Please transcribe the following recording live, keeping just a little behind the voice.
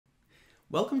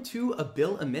Welcome to A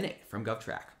Bill a Minute from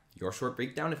GovTrack, your short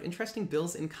breakdown of interesting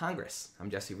bills in Congress. I'm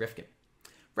Jesse Rifkin.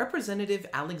 Representative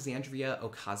Alexandria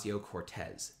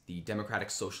Ocasio-Cortez, the Democratic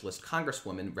Socialist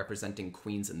Congresswoman representing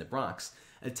Queens and the Bronx,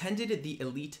 attended the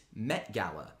elite Met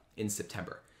Gala in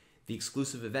September. The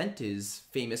exclusive event is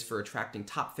famous for attracting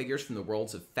top figures from the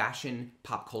worlds of fashion,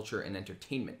 pop culture, and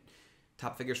entertainment.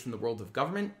 Top figures from the world of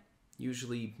government?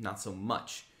 Usually not so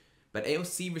much. But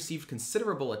AOC received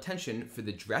considerable attention for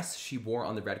the dress she wore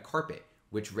on the red carpet,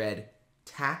 which read,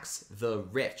 "Tax the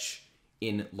Rich,"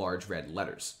 in large red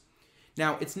letters.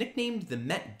 Now, it's nicknamed the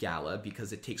Met Gala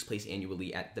because it takes place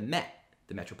annually at the Met,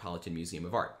 the Metropolitan Museum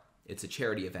of Art. It's a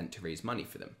charity event to raise money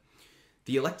for them.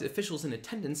 The elected officials in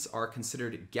attendance are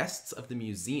considered guests of the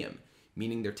museum,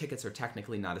 meaning their tickets are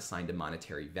technically not assigned a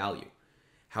monetary value.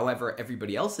 However,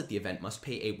 everybody else at the event must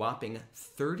pay a whopping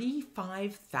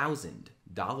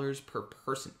 $35,000 per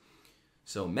person.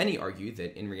 So many argue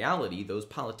that in reality, those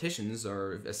politicians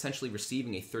are essentially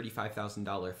receiving a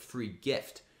 $35,000 free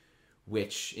gift,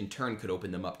 which in turn could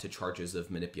open them up to charges of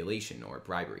manipulation or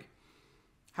bribery.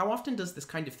 How often does this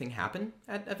kind of thing happen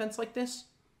at events like this?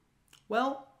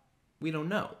 Well, we don't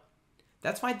know.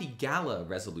 That's why the GALA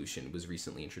Resolution was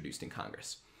recently introduced in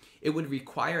Congress. It would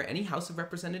require any House of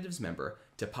Representatives member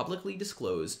to publicly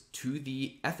disclose to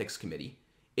the Ethics Committee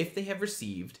if they have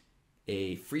received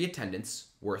a free attendance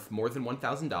worth more than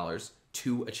 $1,000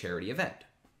 to a charity event,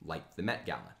 like the Met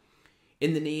Gala.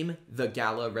 In the name, the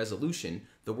GALA Resolution,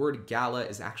 the word GALA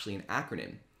is actually an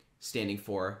acronym standing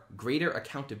for Greater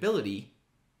Accountability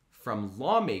from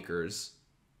Lawmakers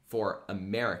for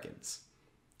Americans.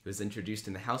 It was introduced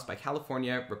in the House by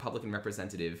California Republican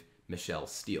Representative Michelle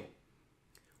Steele.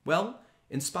 Well,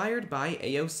 inspired by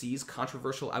AOC's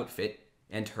controversial outfit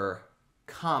and her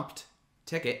comped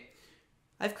ticket,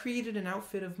 I've created an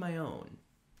outfit of my own.